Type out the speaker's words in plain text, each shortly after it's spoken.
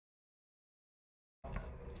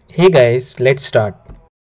Hey guys, let's start.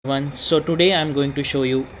 So today I'm going to show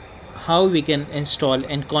you how we can install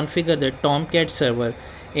and configure the Tomcat server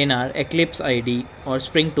in our Eclipse IDE or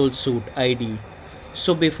Spring Tool Suite IDE.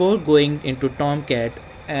 So before going into Tomcat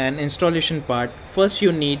and installation part, first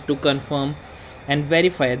you need to confirm and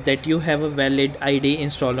verify that you have a valid IDE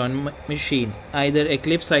installed on machine, either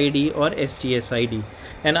Eclipse IDE or STS IDE.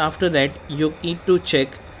 And after that you need to check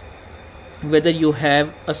whether you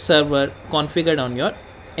have a server configured on your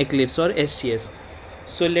Eclipse or STS.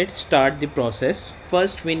 So let's start the process.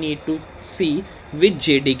 First we need to see which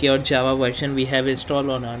JDK or Java version we have installed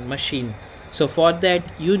on our machine. So for that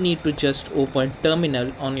you need to just open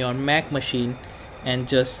terminal on your Mac machine and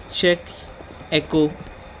just check echo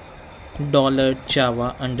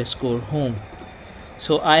 $java_home.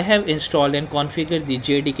 So I have installed and configured the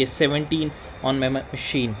JDK 17 on my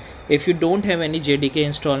machine. If you don't have any JDK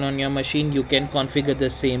installed on your machine, you can configure the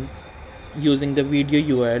same using the video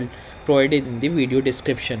URL provided in the video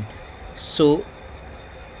description. So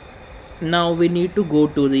now we need to go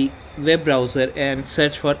to the web browser and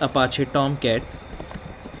search for Apache Tomcat,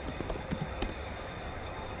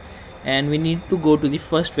 and we need to go to the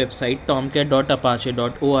first website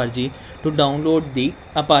tomcat.apache.org to download the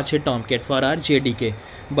Apache Tomcat for our JDK.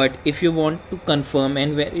 But if you want to confirm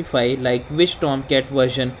and verify like which Tomcat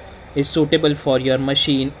version is suitable for your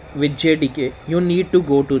machine with JDK, you need to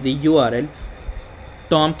go to the URL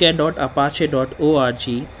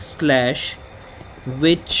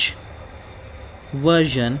tomcat.apache.org/which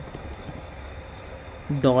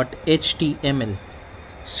version.html.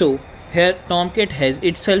 So here Tomcat has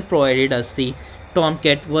itself provided us the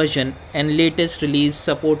Tomcat version and latest release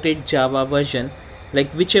supported Java version, like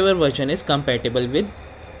whichever version is compatible with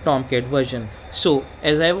Tomcat version. So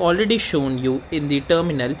as I have already shown you in the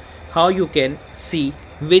terminal how you can see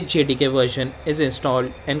which JDK version is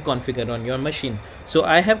installed and configured on your machine. So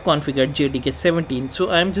I have configured JDK 17, so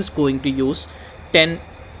I am just going to use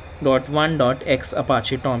 10.1.x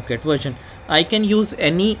Apache Tomcat version. I can use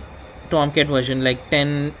any Tomcat version like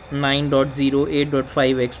 10, 9.0,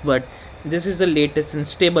 8.5x, but this is the latest and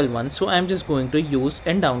stable one, so I'm just going to use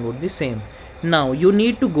and download the same. Now you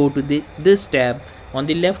need to go to this tab on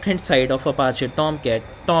the left hand side of Apache Tomcat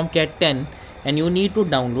 10, and you need to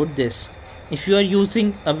download this. If you are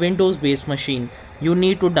using a Windows based machine, you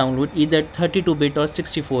need to download either 32-bit or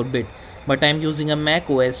 64-bit, but I'm using a Mac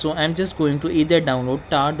OS, so I'm just going to either download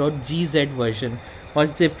tar.gz version or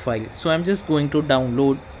zip file. So I'm just going to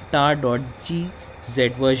download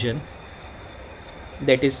tar.gz version,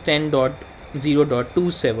 that is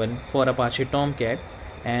 10.0.27 for Apache Tomcat,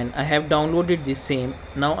 and I have downloaded the same.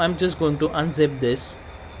 Now I'm just going to unzip this,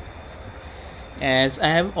 as I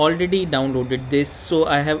have already downloaded this, so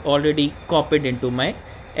I have already copied into my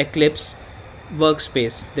Eclipse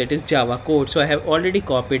workspace, that is Java code, so I have already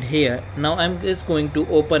copied here. Now I'm just going to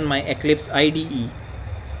open my Eclipse IDE.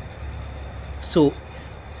 So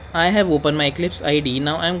I have opened my Eclipse IDE.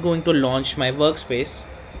 Now I'm going to launch my workspace.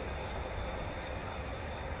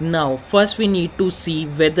 Now first we need to see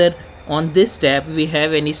whether on this tab we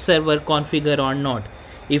have any server configured or not.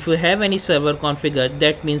 If you have any server configured,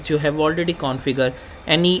 that means you have already configured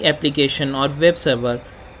any application or web server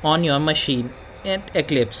on your machine at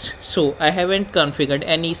Eclipse. So I haven't configured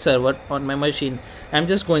any server on my machine. I'm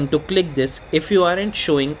just going to click this. If you aren't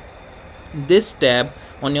showing this tab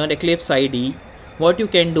on your Eclipse IDE, what you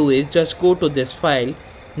can do is just go to this file,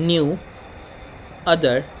 new,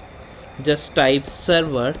 other, just type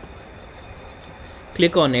server,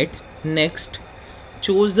 click on it, next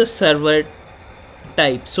choose the server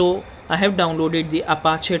type. So I have downloaded the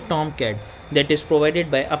Apache Tomcat that is provided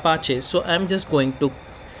by Apache, so I'm just going to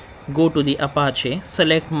go to the Apache,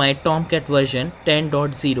 select my Tomcat version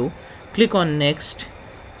 10.0, click on next,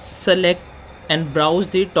 select and browse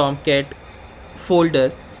the Tomcat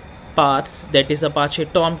folder paths, that is Apache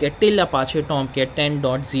Tomcat till Apache Tomcat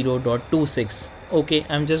 10.0.26. okay,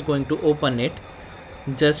 I'm just going to open it.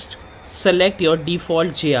 Just select your default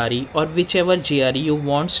JRE or whichever JRE you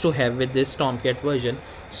want to have with this Tomcat version.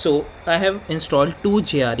 So I have installed two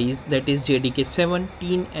JREs, that is JDK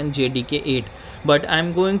 17 and JDK 8, but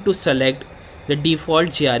I'm going to select the default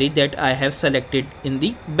JRE that I have selected in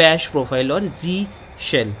the bash profile or Z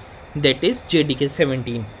shell, that is JDK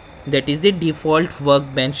 17, that is the default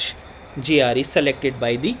workbench JRE selected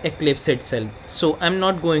by the Eclipse itself. So I'm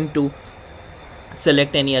not going to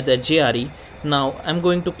select any other JRE. Now I'm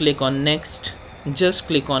going to click on next, just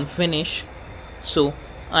click on finish. So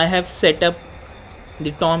I have set up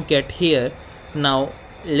the Tomcat here. Now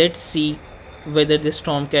let's see whether this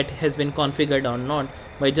Tomcat has been configured or not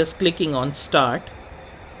by just clicking on start.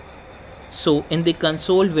 So in the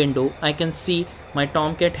console window I can see my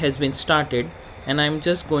Tomcat has been started, and I'm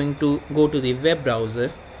just going to go to the web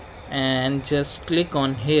browser and just click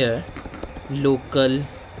on here local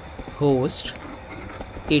host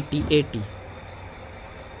 8080.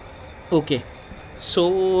 Okay,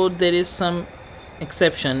 so there is some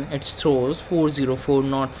exception, it throws 404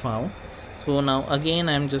 not found. So now again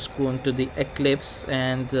I'm just going to the Eclipse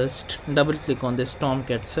and just double click on this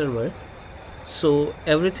Tomcat server. So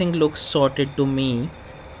everything looks sorted to me.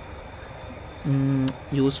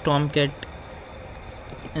 Use Tomcat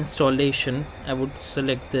installation, I would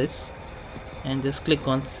select this and just click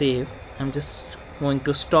on save. I'm just going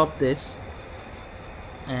to stop this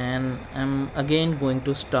and I'm again going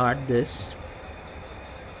to start this.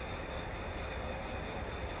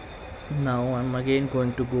 Now I'm again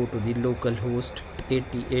going to go to the localhost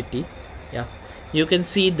 8080. Yeah, you can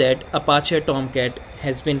see that Apache Tomcat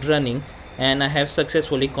has been running and I have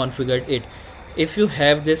successfully configured it. If you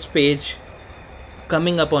have this page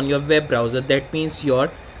coming up on your web browser, that means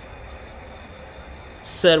your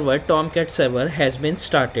server, Tomcat server, has been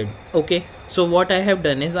started. Okay, so what I have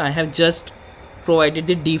done is I have just provided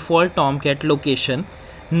the default Tomcat location,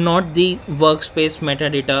 not the workspace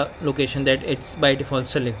metadata location that it's by default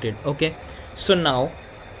selected. Okay, so now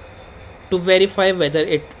to verify whether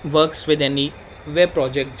it works with any web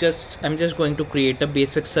project, I'm just going to create a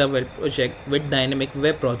basic server project with dynamic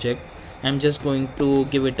web project. I'm just going to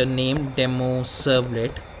give it a name, demo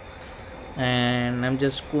servlet, and I'm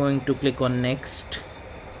just going to click on next,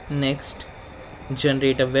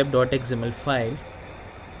 generate a web.xml file,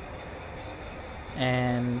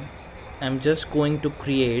 and I'm just going to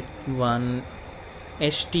create one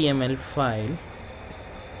HTML file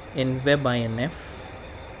in webinf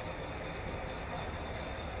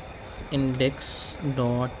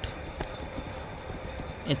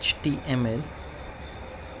index.html,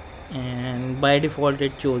 and by default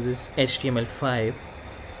it chooses HTML5.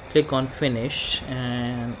 Click on finish,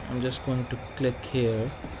 and I'm just going to click here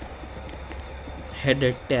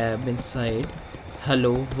header tab inside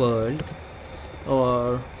hello world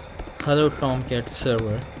or hello Tomcat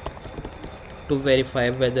server to verify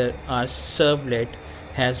whether our servlet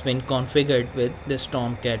has been configured with this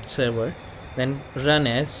Tomcat server. Then run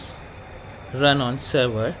on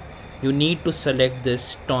server. You need to select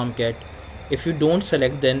this Tomcat. If you don't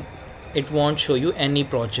select, then it won't show you any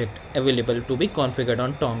project available to be configured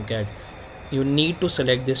on Tomcat. You need to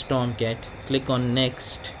select this Tomcat. Click on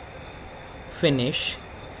next, finish.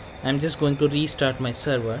 I'm just going to restart my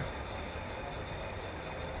server.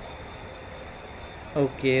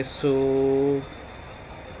 Okay, so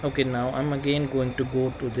now I'm again going to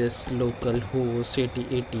go to this localhost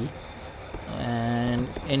 8080 and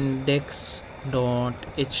index.html.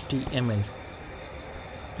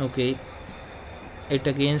 okay, it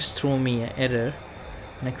again throw me an error,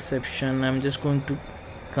 an exception. I'm just going to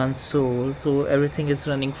console, so everything is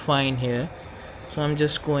running fine here. So I'm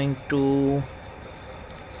just going to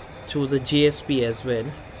choose a JSP as well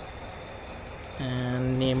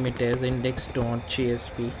and name it as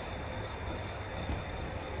index.jsp.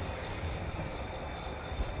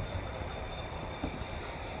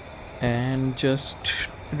 and just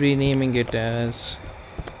renaming it as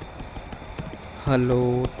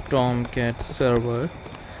hello Tomcat server,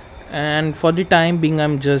 and for the time being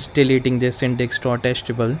I'm just deleting this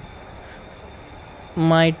index.html.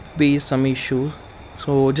 Might be some issue,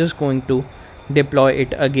 so just going to deploy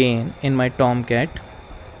it again in my Tomcat.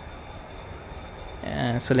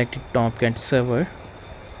 Selected Tomcat server,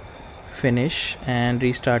 finish, and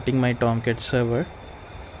restarting my Tomcat server.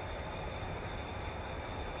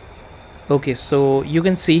 Okay, so you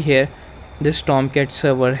can see here this Tomcat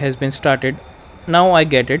server has been started. Now I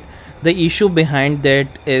get it. The issue behind that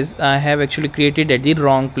is I have actually created at the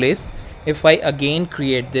wrong place. If I again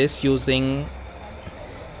create this using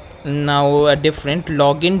now a different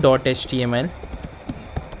login.html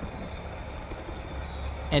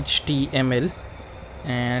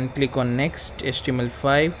and click on next,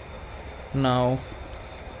 HTML5. Now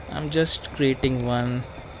I'm just creating one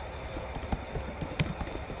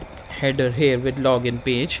header here with login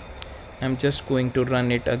page. I'm just going to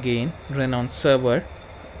run it again, run on server,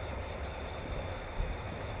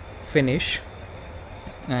 finish,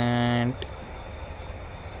 and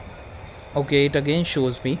okay, it again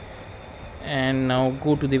shows me. And now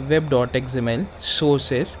go to the web.xml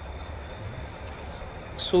sources.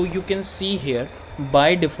 So you can see here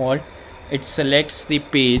by default it selects the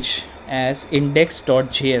page as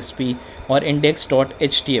index.jsp or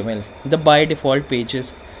index.html, the by default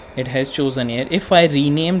pages it has chosen here. If I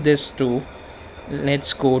rename this to,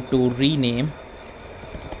 let's go to rename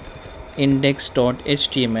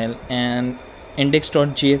index.html and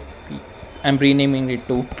index.jsp, I'm renaming it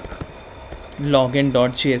to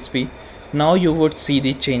login.jsp. Now you would see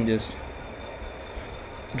the changes.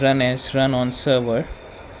 Run as run on server,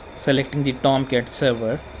 selecting the Tomcat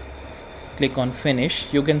server, click on finish.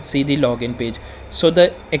 You can see the login page. So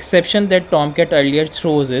the exception that Tomcat earlier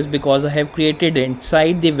throws is because I have created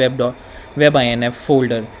inside the web.inf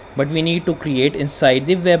folder, but we need to create inside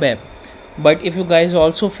the web app. But if you guys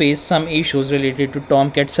also face some issues related to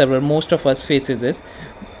Tomcat server, most of us faces this.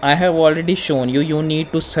 I have already shown you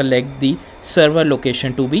need to select the server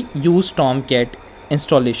location to be use Tomcat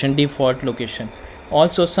installation default location.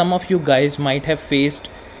 Also, some of you guys might have faced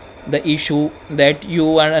the issue that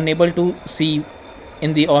you are unable to see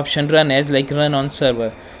in the option run as, like run on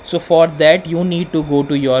server. So for that you need to go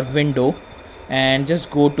to your window and just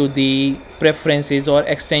go to the preferences or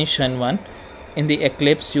extension one. In the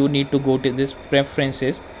Eclipse you need to go to this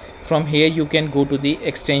preferences. From here you can go to the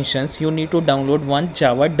extensions. You need to download one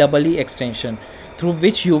Java EE extension through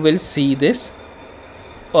which you will see this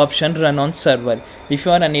option run on server. If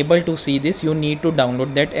you are unable to see this, you need to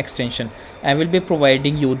download that extension. I will be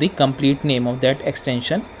providing you the complete name of that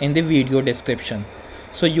extension in the video description.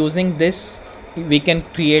 So using this we can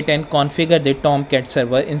create and configure the Tomcat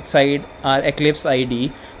server inside our Eclipse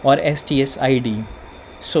IDE or STS IDE.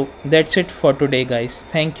 So that's it for today guys.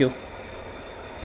 Thank you.